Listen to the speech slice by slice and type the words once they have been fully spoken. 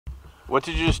What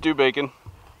did you just do, Bacon?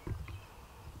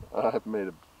 I've made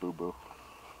a boo-boo.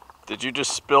 Did you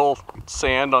just spill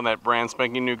sand on that brand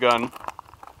spanking new gun?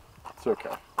 It's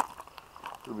okay.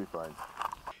 It'll be fine.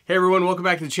 Hey everyone, welcome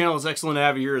back to the channel. It's excellent to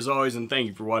have you here as always, and thank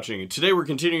you for watching. Today we're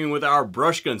continuing with our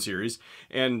brush gun series,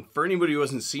 and for anybody who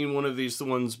hasn't seen one of these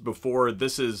ones before,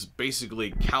 this is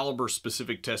basically caliber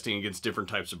specific testing against different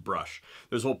types of brush.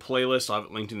 There's a whole playlist. I'll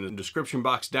have it linked in the description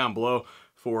box down below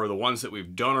for the ones that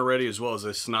we've done already, as well as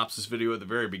a synopsis video at the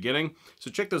very beginning.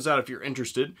 So check those out if you're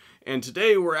interested. And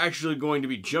today we're actually going to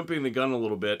be jumping the gun a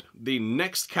little bit. The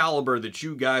next caliber that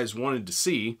you guys wanted to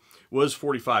see was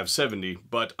 45-70,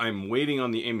 but I'm waiting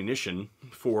on the ammunition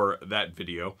for that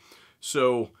video.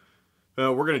 So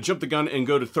we're going to jump the gun and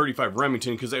go to 35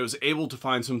 Remington because I was able to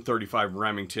find some 35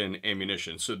 Remington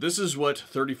ammunition. So this is what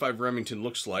 35 Remington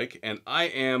looks like, and I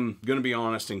am going to be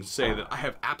honest and say that I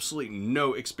have absolutely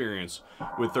no experience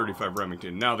with 35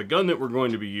 Remington. Now the gun that we're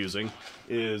going to be using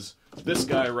is this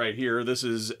guy right here. This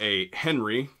is a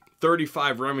Henry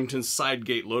 35 Remington side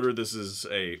gate loader. This is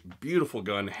a beautiful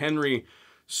gun. Henry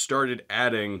started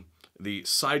adding the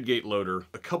side gate loader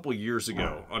a couple years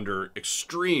ago under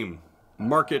extreme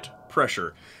market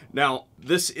pressure. Now,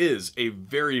 this is a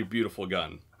very beautiful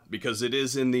gun because it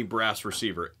is in the brass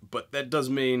receiver, but that does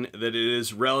mean that it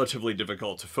is relatively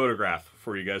difficult to photograph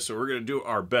for you guys, so we're going to do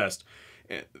our best.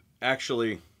 And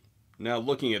actually, now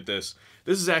looking at this,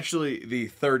 this is actually the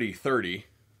 30-30,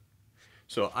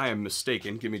 so I am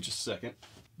mistaken. Give me just a second.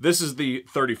 This is the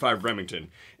 35 Remington,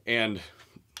 and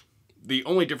the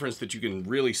only difference that you can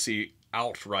really see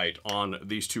outright on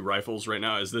these two rifles right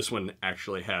now is this one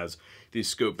actually has the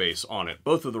scope base on it.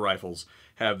 Both of the rifles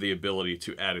have the ability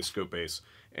to add a scope base,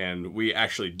 and we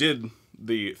actually did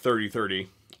the 30-30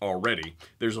 already.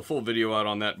 There's a full video out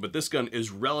on that, but this gun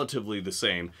is relatively the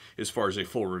same as far as a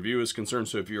full review is concerned,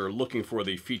 so if you're looking for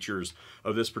the features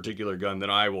of this particular gun, then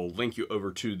I will link you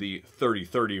over to the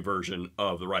 30-30 version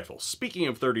of the rifle. Speaking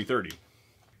of 30-30,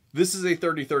 this is a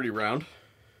 30-30 round.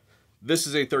 This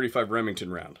is a 35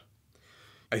 Remington round.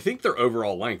 I think their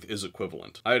overall length is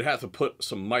equivalent. I'd have to put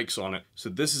some mics on it. So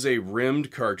this is a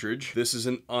rimmed cartridge. This is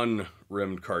an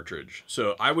unrimmed cartridge.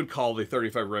 So I would call the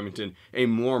 35 Remington a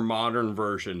more modern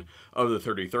version of the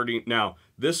 30-30. Now,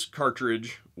 this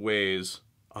cartridge weighs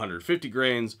 150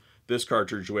 grains. This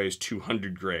cartridge weighs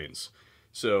 200 grains.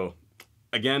 So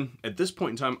again, at this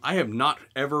point in time, I have not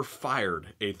ever fired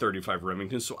a 35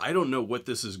 Remington, so I don't know what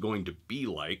this is going to be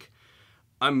like.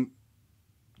 I'm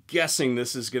guessing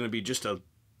this is going to be just a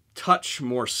touch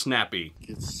more snappy.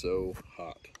 It's so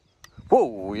hot.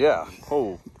 Whoa, yeah.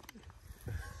 Oh.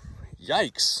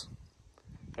 Yikes.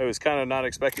 I was kind of not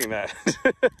expecting that.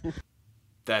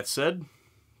 That said,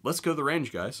 let's go to the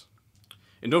range, guys.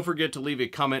 And don't forget to leave a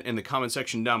comment in the comment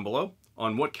section down below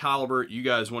on what caliber you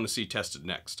guys want to see tested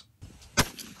next.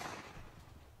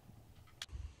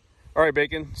 All right,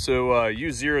 Bacon. So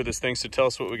you zero this thing, so tell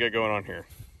us what we got going on here.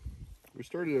 We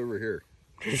started over here.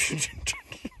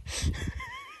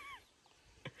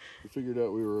 We figured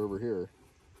out we were over here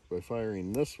by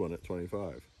firing this one at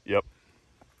 25. Yep.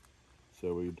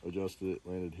 So we adjusted it,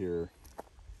 landed here,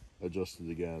 adjusted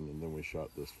it again, and then we shot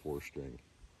this 4-string.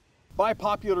 By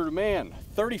popular demand,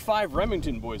 35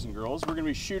 Remington, boys and girls. We're going to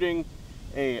be shooting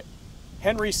a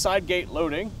Henry side gate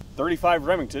loading, 35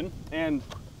 Remington, and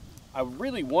I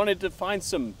really wanted to find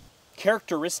some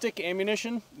characteristic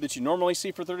ammunition that you normally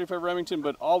see for 35 Remington,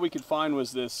 but all we could find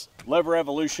was this Lever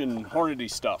Evolution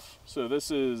Hornady stuff. So this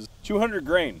is 200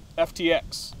 grain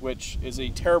FTX, which is a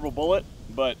terrible bullet,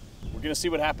 but we're gonna see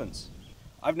what happens.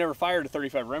 I've never fired a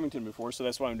 35 Remington before, so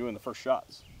that's why I'm doing the first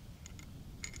shots.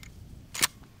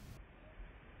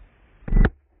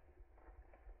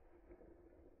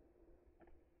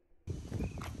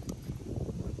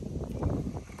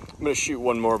 I'm gonna shoot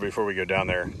one more before we go down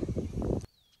there.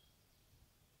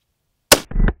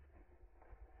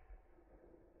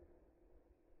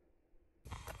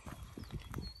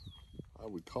 I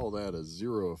would call that a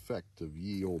zero effect of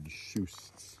ye old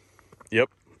schoosts. Yep.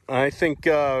 I think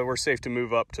we're safe to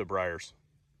move up to Briars.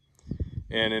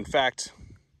 And in fact,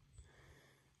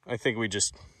 I think we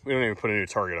don't even put a new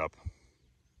target up.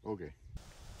 Okay.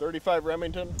 35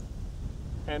 Remington,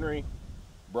 Henry,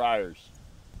 Briars.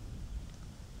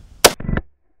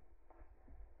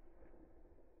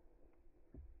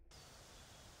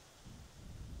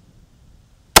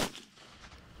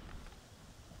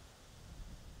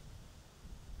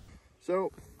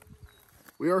 So,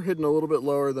 we are hitting a little bit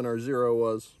lower than our zero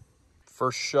was.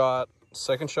 First shot,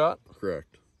 second shot?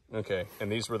 Correct. Okay,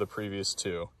 and these were the previous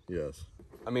two. Yes.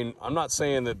 I mean, I'm not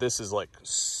saying that this is like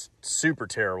super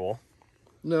terrible.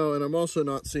 No, and I'm also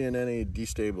not seeing any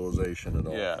destabilization at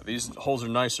all. Yeah, these holes are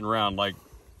nice and round, like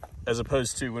as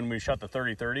opposed to when we shot the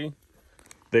 30-30,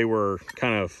 they were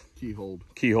kind of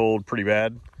keyholed pretty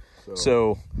bad.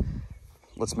 So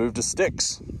let's move to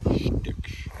sticks.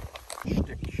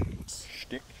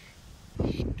 Stick.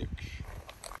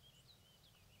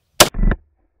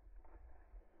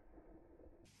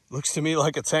 Looks to me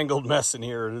like a tangled mess in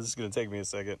here. This is going to take me a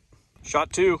second.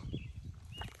 Shot 2.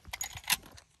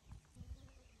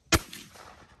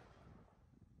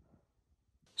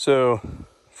 So,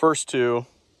 first 2,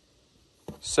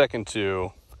 second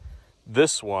 2,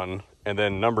 this one, and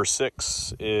then number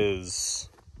 6 is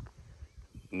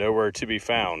nowhere to be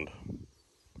found.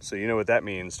 So you know what that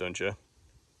means, don't you?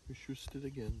 We shot it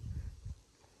again.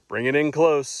 Bring it in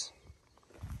close.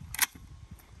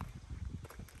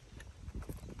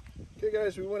 Okay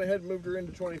guys, we went ahead and moved her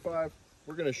into 25.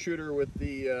 We're gonna shoot her with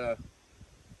the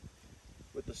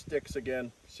sticks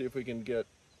again, see if we can get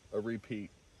a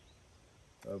repeat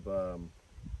of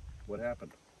what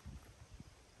happened.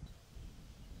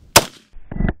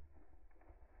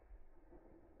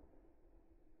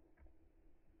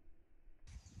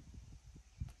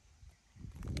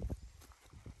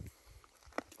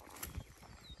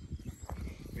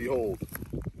 Behold,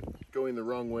 going the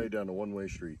wrong way down a one-way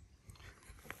street.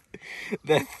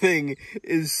 That thing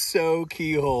is so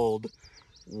keyholed.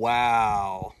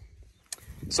 Wow.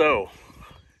 So,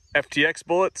 FTX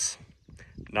bullets,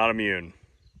 not immune.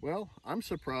 Well, I'm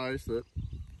surprised that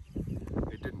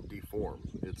it didn't deform.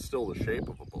 It's still the shape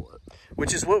of a bullet.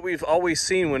 Which is what we've always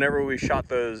seen whenever we shot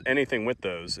those, anything with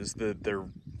those, is that they're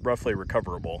roughly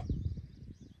recoverable.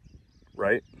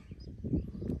 Right?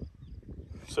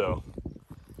 So,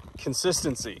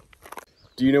 consistency.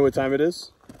 Do you know what time it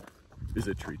is? Is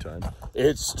it tree time?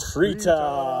 It's tree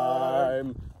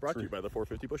time! Brought to you by the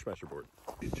 450 Bushmaster board.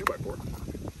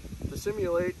 2x4. To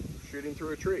simulate shooting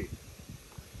through a tree.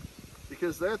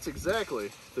 Because that's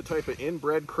exactly the type of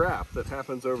inbred crap that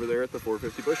happens over there at the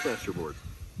 450 Bushmaster board.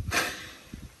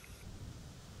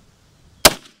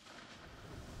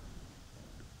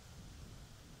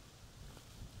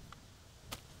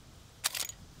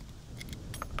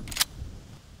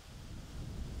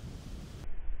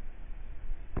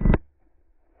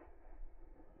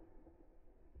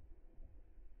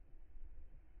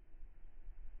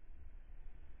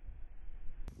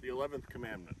 The 11th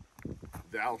commandment,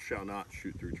 thou shalt not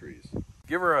shoot through trees.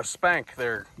 Give her a spank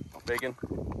there, Bacon.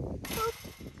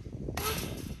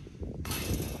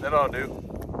 That ought to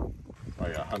do. Oh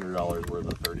yeah, $100 worth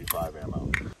of 35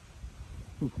 ammo.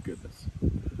 Oh goodness.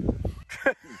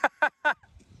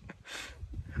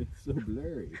 It's so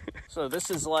blurry. So this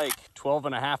is like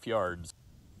 12.5 yards.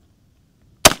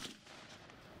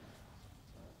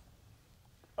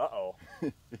 Uh-oh.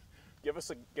 Give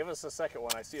us a second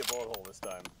when I see a bullet hole this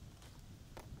time.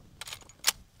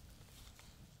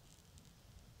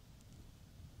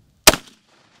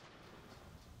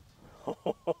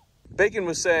 Bacon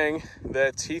was saying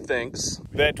that he thinks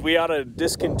that we ought to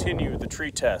discontinue the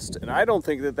tree test, and I don't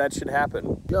think that that should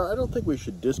happen. Yeah, I don't think we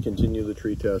should discontinue the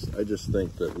tree test. I just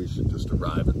think that we should just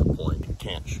arrive at the point you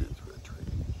can't shoot through a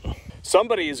tree.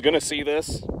 Somebody is going to see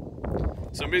this.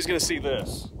 Somebody's going to see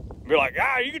this. Be like,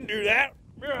 ah, you can do that.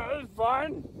 Yeah, that's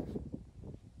fine.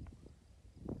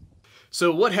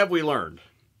 So what have we learned?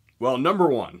 Well, number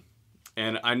one,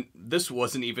 and this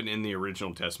wasn't even in the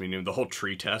original test meeting. The whole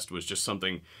tree test was just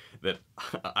something that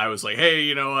I was like, hey,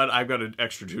 you know what? I've got an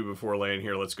extra 2 laying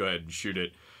here. Let's go ahead and shoot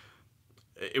it.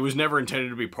 It was never intended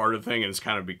to be part of the thing, and it's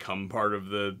kind of become part of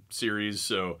the series.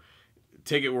 So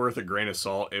take it with a grain of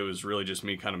salt. It was really just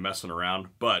me kind of messing around.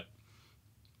 But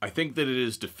I think that it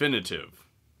is definitive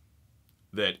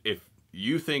that if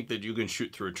you think that you can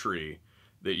shoot through a tree,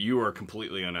 that you are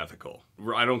completely unethical.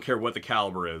 I don't care what the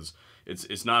caliber is.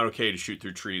 It's not okay to shoot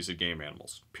through trees at game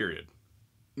animals, period.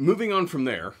 Moving on from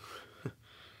there,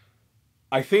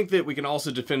 I think that we can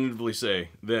also definitively say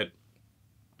that,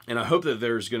 and I hope that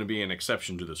there's going to be an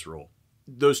exception to this rule,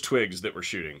 those twigs that we're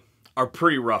shooting are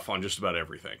pretty rough on just about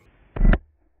everything.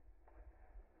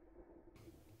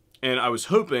 And I was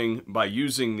hoping by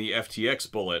using the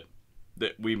FTX bullet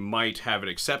that we might have an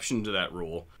exception to that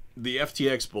rule. The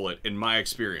FTX bullet, in my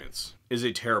experience, is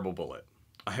a terrible bullet.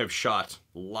 I have shot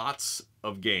lots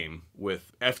of game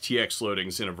with FTX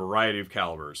loadings in a variety of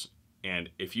calibers, and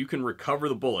if you can recover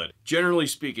the bullet, generally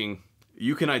speaking,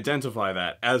 you can identify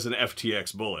that as an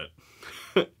FTX bullet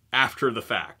after the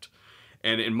fact.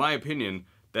 And in my opinion,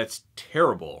 that's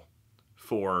terrible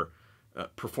for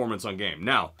performance on game.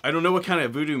 Now, I don't know what kind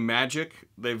of voodoo magic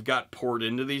they've got poured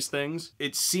into these things.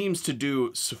 It seems to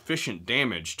do sufficient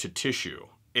damage to tissue.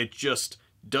 It just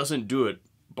doesn't do it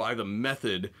by the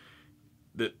method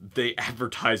that they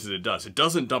advertise that it does. It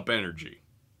doesn't dump energy.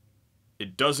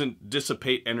 It doesn't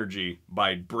dissipate energy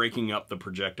by breaking up the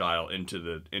projectile into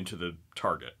the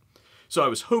target. So I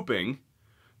was hoping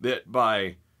that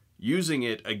by using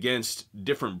it against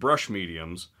different brush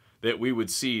mediums that we would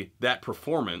see that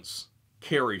performance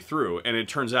carry through, and it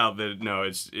turns out that no,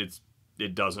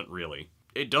 it doesn't really.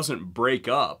 It doesn't break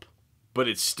up, but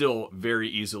it's still very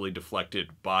easily deflected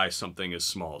by something as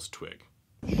small as twig.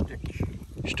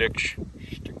 Stick.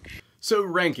 So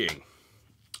ranking.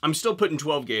 I'm still putting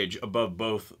 12 gauge above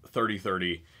both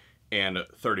 30-30 and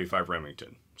 35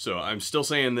 Remington. So I'm still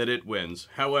saying that it wins.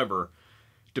 However,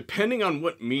 depending on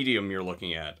what medium you're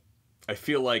looking at, I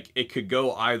feel like it could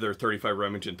go either 35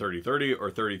 Remington 30-30 or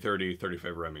 30-30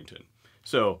 35 Remington.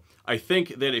 So I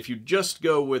think that if you just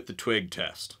go with the twig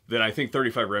test, then I think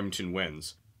 35 Remington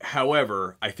wins.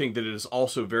 However, I think that it is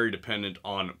also very dependent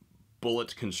on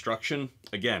bullet construction.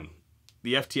 Again,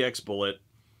 the FTX bullet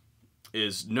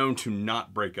is known to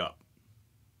not break up.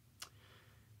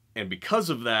 And because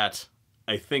of that,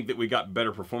 I think that we got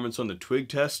better performance on the twig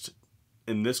test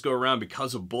in this go around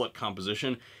because of bullet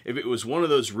composition. If it was one of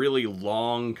those really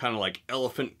long, kind of like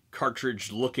elephant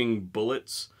cartridge looking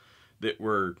bullets that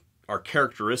are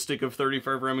characteristic of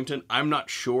 35 Remington, I'm not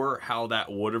sure how that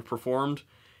would have performed.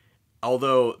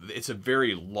 Although it's a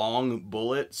very long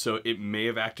bullet, so it may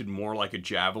have acted more like a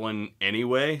javelin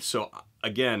anyway. So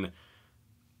again,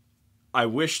 I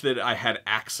wish that I had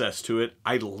access to it.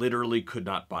 I literally could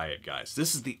not buy it, guys.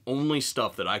 This is the only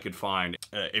stuff that I could find.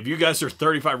 If you guys are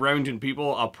 35 Remington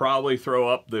people, I'll probably throw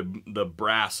up the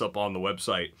brass up on the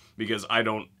website because I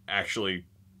don't actually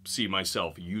see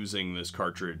myself using this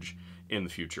cartridge in the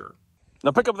future.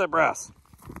 Now pick up that brass.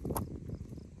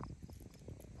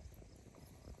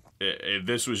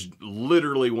 This was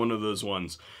literally one of those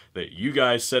ones that you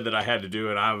guys said that I had to do,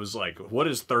 and I was like, what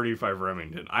is 35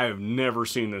 Remington? I have never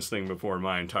seen this thing before in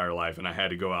my entire life, and I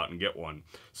had to go out and get one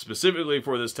specifically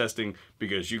for this testing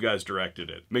because you guys directed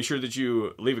it. Make sure that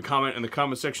you leave a comment in the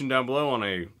comment section down below on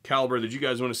a caliber that you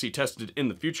guys want to see tested in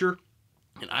the future,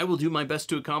 and I will do my best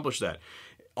to accomplish that.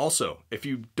 Also, if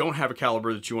you don't have a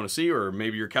caliber that you want to see, or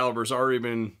maybe your caliber's already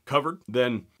been covered,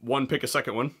 then one, pick a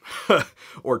second one,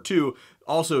 or two,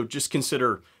 also just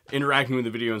consider interacting with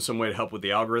the video in some way to help with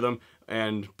the algorithm,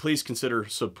 and please consider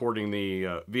supporting the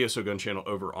VSO Gun channel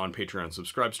over on Patreon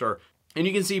Subscribe Star, and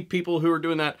you can see people who are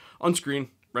doing that on screen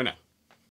right now.